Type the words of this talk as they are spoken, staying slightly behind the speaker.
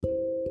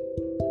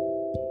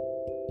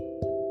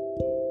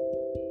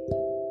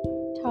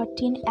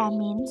13.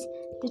 Amines.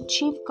 The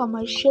chief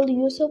commercial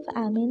use of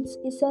amines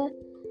is as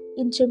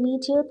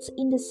intermediates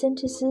in the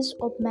synthesis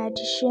of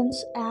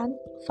medicines and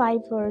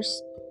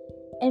fibers.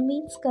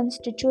 Amines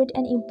constitute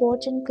an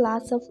important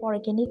class of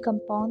organic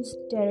compounds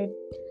derived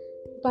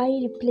by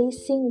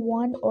replacing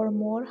one or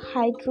more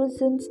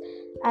hydrogen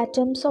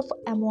atoms of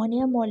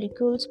ammonia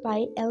molecules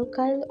by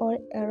alkyl or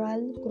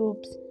aryl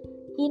groups.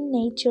 In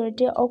nature,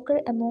 they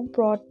occur among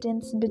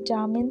proteins,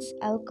 vitamins,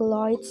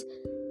 alkaloids,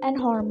 and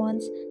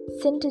hormones.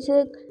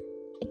 Synthetic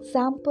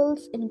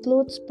examples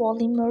include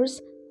polymers,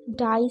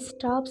 dyes,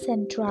 tubes,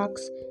 and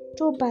drugs.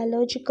 Two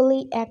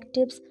biologically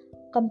active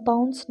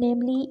compounds,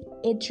 namely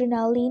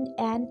adrenaline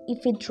and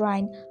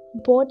ephedrine,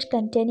 both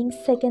containing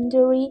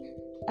secondary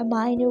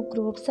amino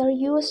groups, are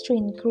used to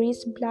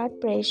increase blood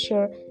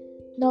pressure.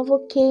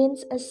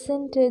 Novocaine, a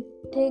synthetic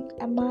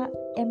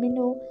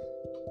amino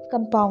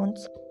compound,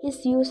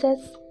 is used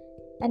as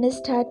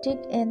anesthetic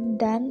in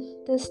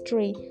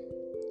dentistry.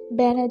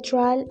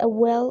 Benadryl, a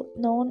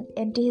well-known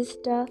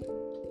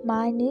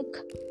antihistaminic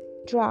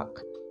drug,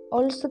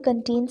 also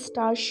contains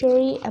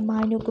tertiary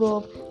amino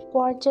group.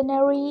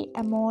 Quaternary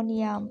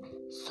ammonium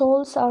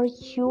salts are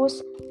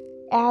used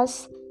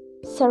as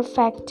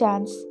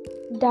surfactants.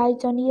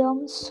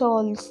 Diazonium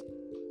salts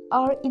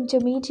are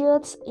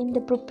intermediates in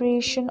the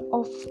preparation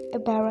of a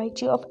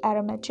variety of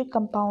aromatic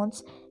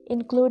compounds,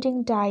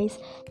 including dyes.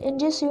 In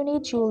this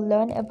unit, you will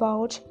learn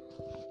about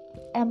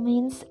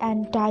amines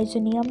and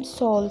diazonium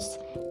salts.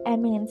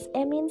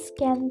 Amines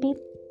can be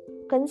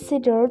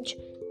considered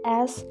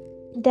as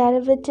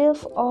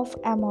derivative of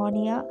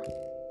ammonia,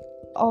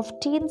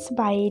 often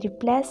by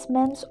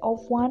replacements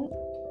of one,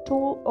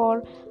 two,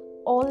 or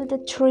all the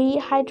three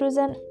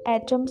hydrogen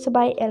atoms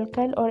by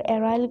alkyl or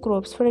aryl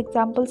groups. For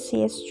example,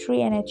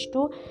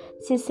 CH3NH2,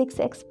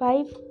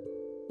 C6H5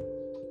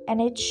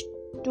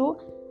 NH2,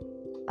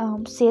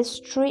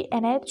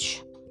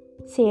 CH3NH,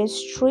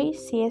 CH3,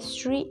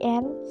 CH3,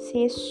 and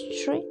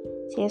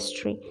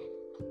CH3.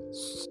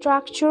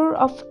 Structure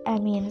of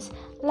amines.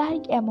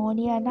 Like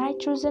ammonia,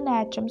 nitrogen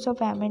atoms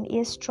of amine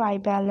is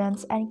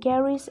trivalent and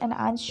carries an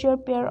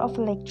unshared pair of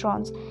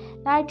electrons.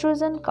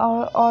 Nitrogen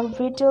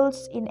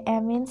orbitals in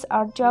amines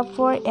are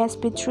therefore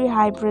sp3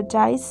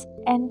 hybridized,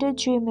 and the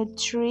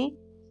geometry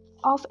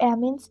of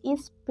amines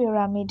is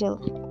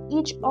pyramidal.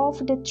 Each of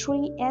the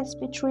three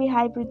sp3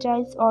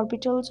 hybridized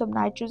orbitals of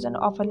nitrogen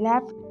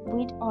overlap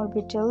with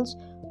orbitals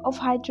of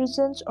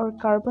hydrogens or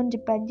carbon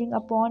depending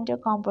upon the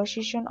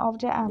composition of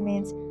the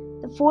amines.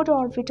 The four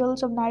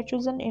orbitals of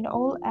nitrogen in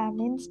all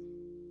amines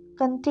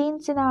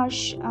contains an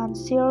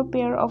unshared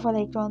pair of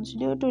electrons.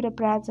 Due to the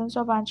presence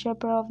of unshared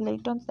pair of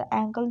electrons, the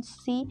angle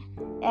C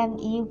and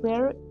E,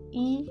 where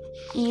E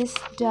is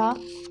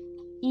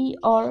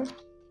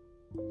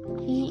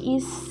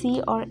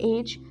C or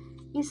H,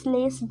 is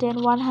less than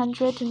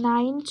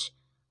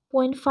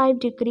 109.5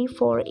 degree.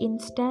 For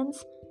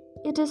instance,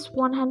 it is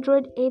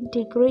 108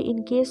 degree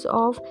in case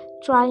of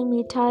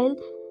trimethyl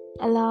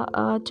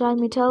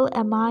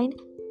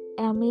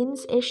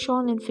amines as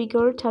shown in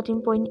figure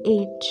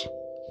 13.8.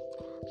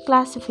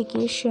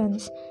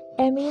 Classifications.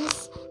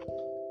 Amines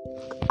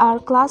are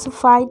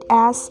classified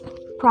as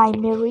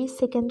primary,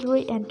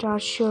 secondary, and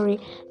tertiary,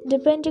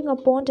 depending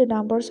upon the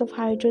numbers of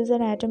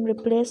hydrogen atoms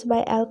replaced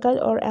by alkyl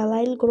or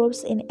allyl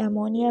groups in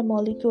ammonia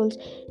molecules.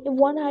 If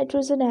one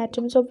hydrogen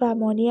atom of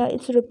ammonia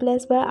is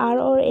replaced by R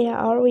or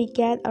AR, we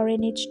get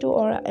RNH2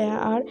 or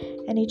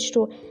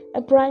ARNH2.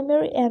 A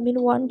primary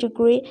amine 1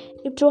 degree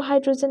if two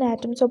hydrogen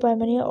atoms of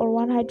ammonia or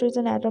one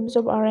hydrogen atoms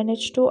of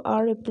RNH2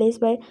 are replaced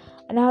by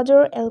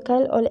another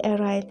alkyl or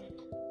aryl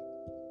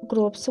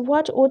groups.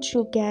 What would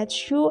you get?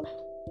 You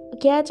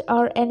get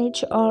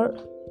RNH or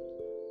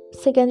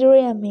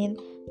secondary amine.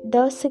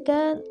 The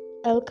second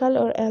alkyl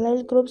or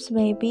allyl groups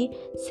may be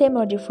same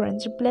or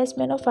different.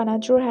 Replacement of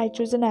another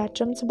hydrogen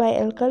atoms by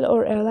alkyl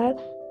or allyl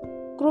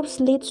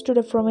groups leads to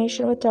the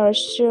formation of a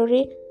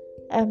tertiary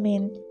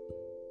amine.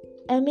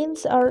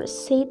 Amines are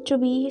said to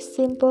be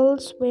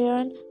simples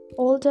when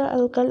all the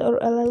alkyl or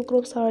allyl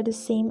groups are the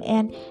same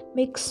and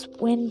mixed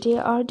when they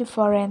are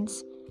different.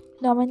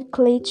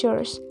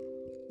 Nomenclatures.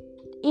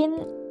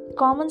 In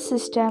common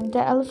system, the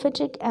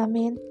aliphatic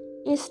amine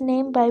is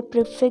named by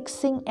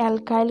prefixing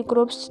alkyl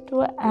groups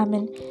to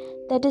amine,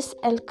 that is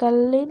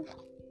alkyl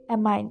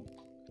amine.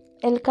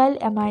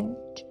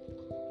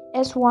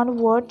 As one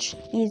word,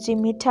 e.g.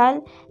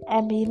 methyl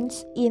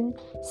amines in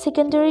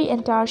secondary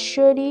and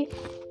tertiary.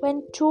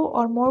 When two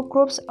or more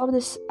groups of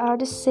this are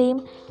the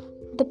same,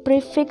 the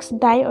prefix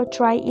di or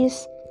tri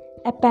is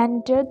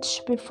appended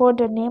before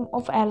the name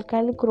of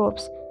alkyl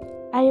groups.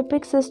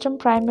 Ionic system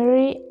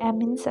primary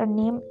amines are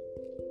named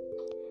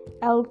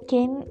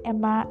alkane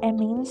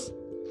amines.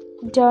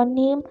 The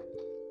name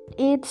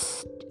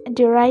is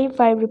derived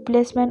by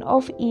replacement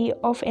of E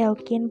of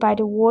alkane by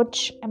the word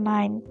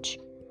amine.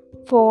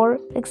 For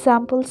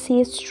example,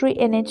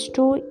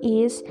 CH3NH2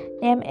 is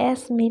named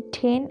as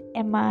methane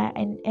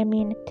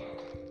amine.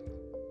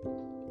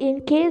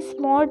 In case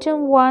more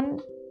than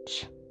one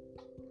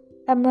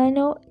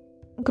amino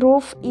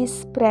group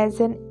is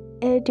present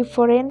at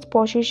different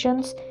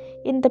positions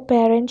in the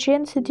parent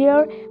chains.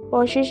 Their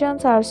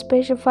positions are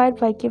specified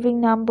by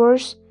giving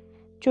numbers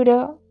to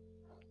the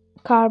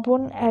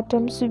carbon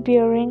atoms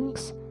bearing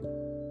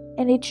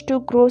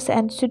NH2 groups,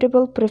 and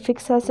suitable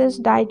prefix such as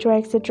dihydro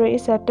etc.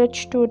 is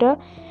attached to the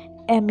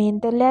amine.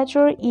 The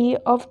letter E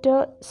of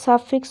the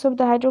suffix of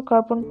the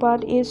hydrocarbon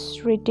part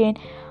is retained.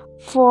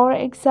 For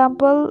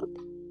example,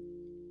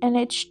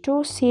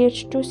 NH2,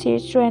 CH2,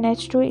 CH2,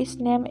 NH2 is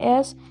named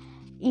as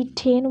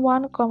ethane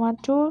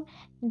 1,2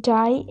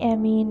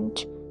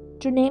 diamine.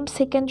 To name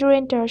secondary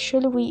and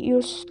tertiary, we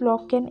use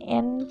locant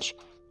N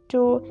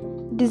to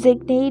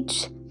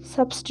designate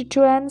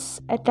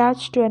substituents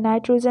attached to a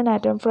nitrogen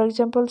atom. For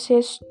example,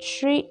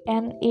 CH3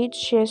 NH,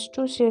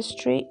 CH2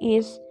 CH3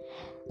 is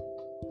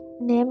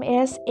named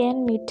as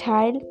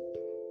N-methyl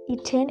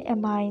ethane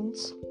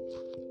amines,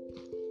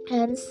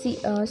 and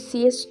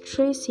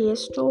CH3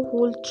 CH2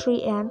 whole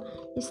 3N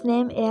is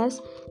named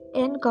as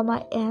N,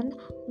 N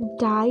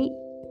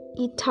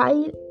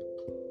diethyl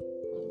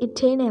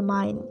ethane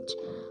amine.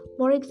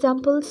 More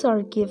examples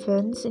are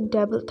given in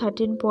table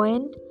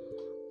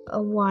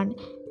 13.1.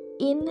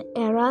 In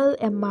aryl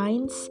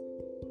amines,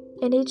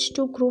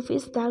 NH2 group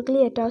is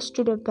directly attached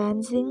to the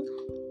benzene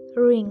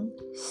ring.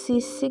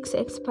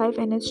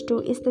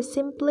 C6H5NH2 is the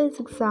simplest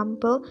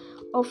example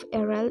of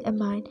aryl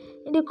amine.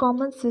 In the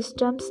common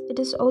systems, it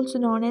is also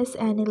known as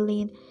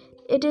aniline.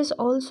 It is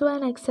also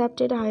an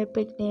accepted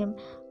IUPAC name.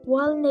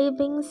 While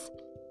naming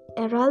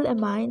aryl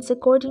amines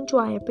according to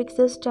IUPAC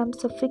system,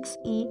 suffix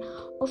E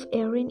of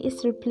arine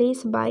is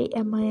replaced by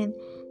amine.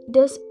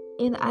 Thus,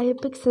 in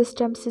IUPAC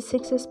system,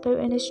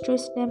 C6H5NH2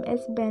 is named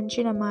as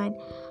benzene amine.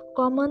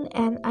 Common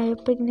and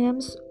IUPAC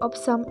names of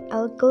some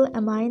alkyl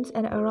amines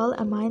and aryl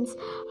amines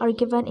are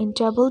given in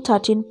table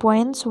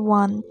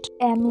 13.1.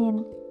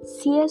 Amine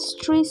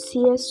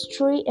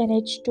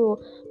CH3CH3NH2.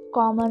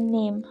 Common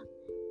name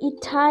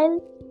ethyl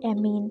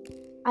amine.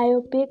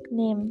 IUPAC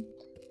name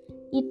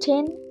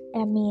ethane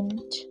amine.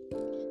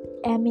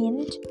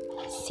 Amine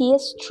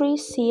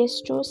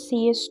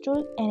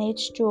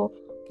CH3CH2CH2NH2.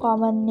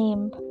 Common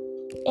name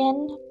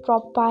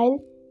N-propyl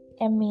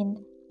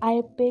amine.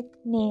 IUPAC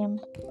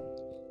name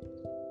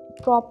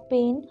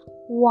propane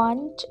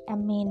 1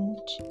 amine.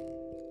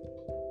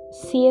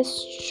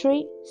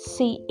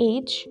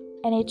 CH3CH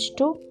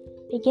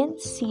again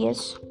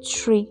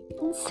CH3.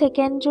 In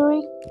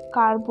secondary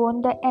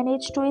carbon, the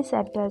NH2 is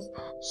attached,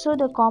 so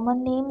the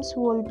common names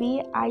will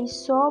be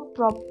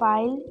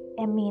isopropyl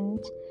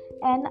amines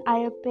and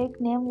IUPAC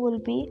name will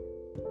be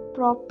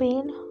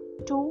propane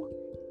 2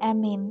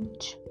 amine.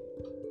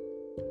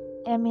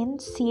 Amine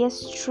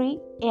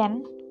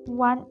CH3N,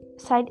 one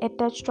side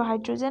attached to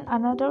hydrogen,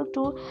 another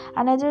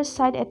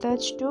side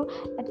attached CH2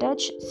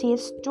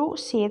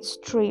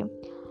 CH3.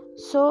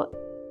 So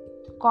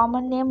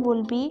common name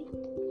will be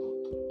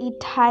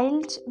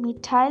methyl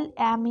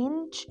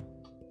amine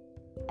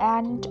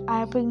and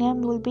IUPAC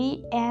name will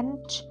be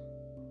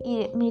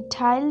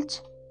methyl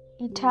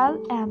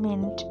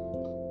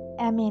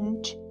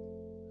amine.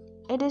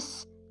 It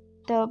is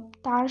the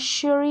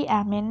tertiary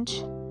amine.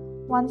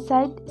 One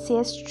side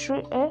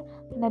CH3,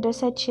 another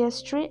side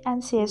CH3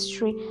 and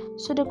CH3.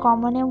 So the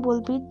common name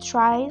will be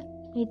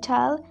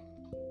trimethyl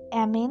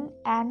amine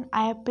and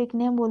IUPAC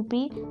name will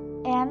be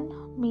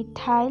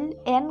N-methyl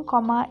N,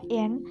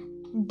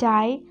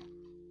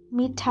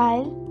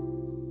 dimethyl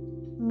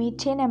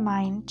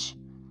methanamine.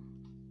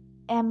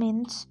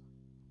 Amines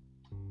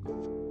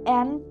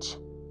and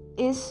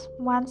is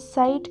one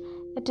side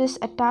it is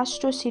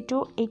attached to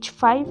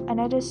C2H5,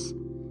 another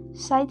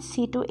side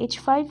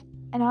C2H5,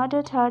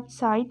 another third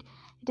side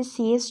it is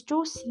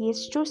CH2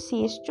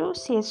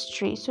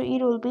 CH3. So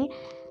it will be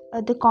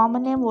the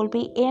common name will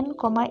be N,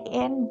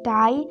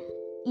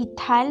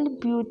 diethyl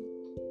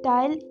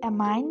butyl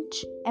amine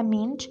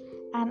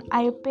and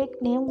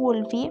IUPAC name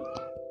will be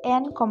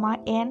N,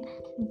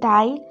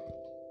 diethyl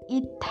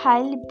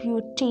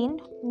butane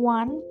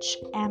 1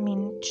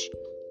 amine.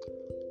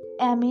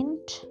 Amine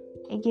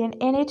again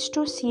NH2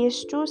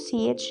 CH2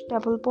 CH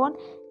double bond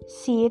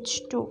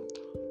CH2.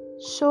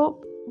 So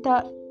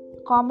the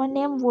common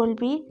name will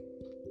be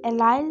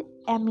allyl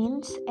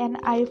amines and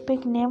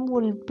IUPAC name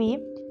will be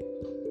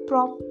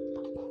prop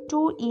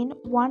 2 in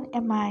 1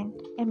 amine.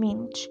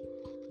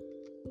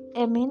 Amine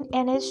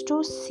NH2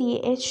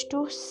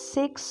 CH2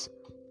 6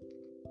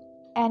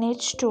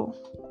 NH2.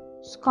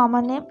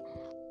 Common name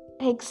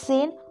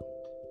hexane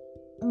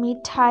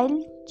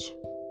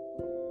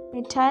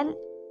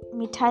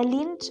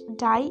methylene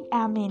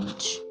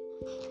diamine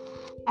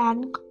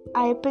and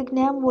IUPAC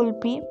name will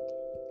be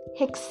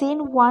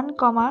hexane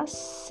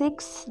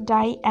 1,6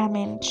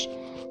 diamine.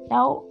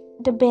 Now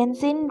the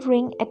benzene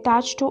ring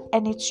attached to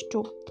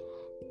NH2.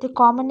 The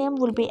common name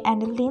will be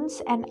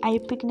anilines and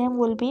IUPAC name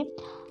will be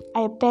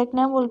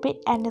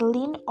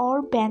aniline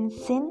or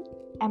benzene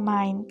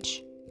amine.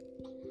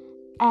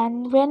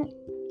 And when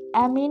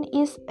amine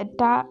is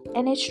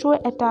NH2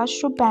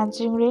 attached to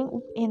benzene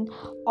ring in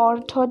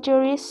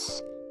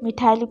orthodox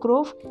methyl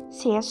group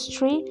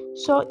CH3,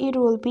 so it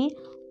will be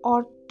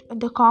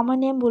the common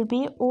name will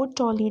be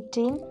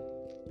O-tolidine,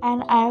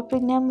 and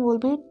Arabic name will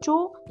be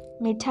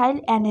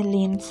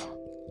 2-methyl-anilines.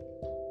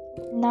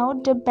 Now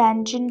the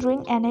benzene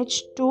ring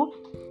NH2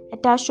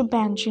 attached to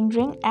benzene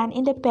ring, and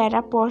in the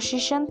para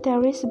position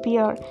there is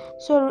beer,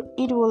 so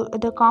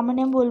the common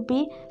name will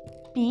be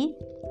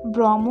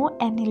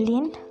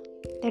P-bromoaniline,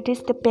 that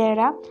is the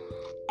para,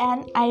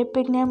 and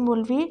Arabic name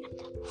will be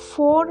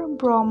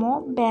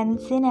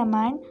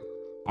 4-bromobenzeneamine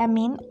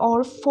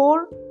or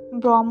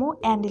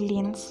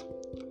 4-bromoanilines.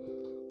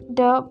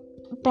 The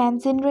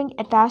benzene ring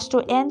attached to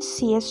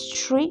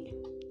NCH3,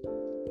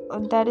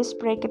 that is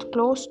bracket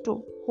close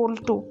to whole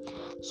 2,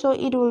 so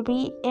it will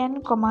be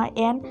N,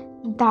 N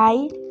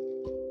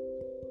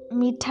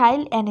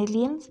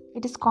dimethylanilines,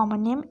 it is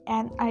common name,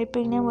 and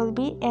Arabic name will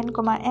be N,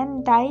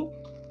 N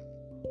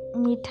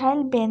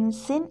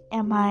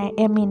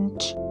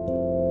dimethylbenzeneamine.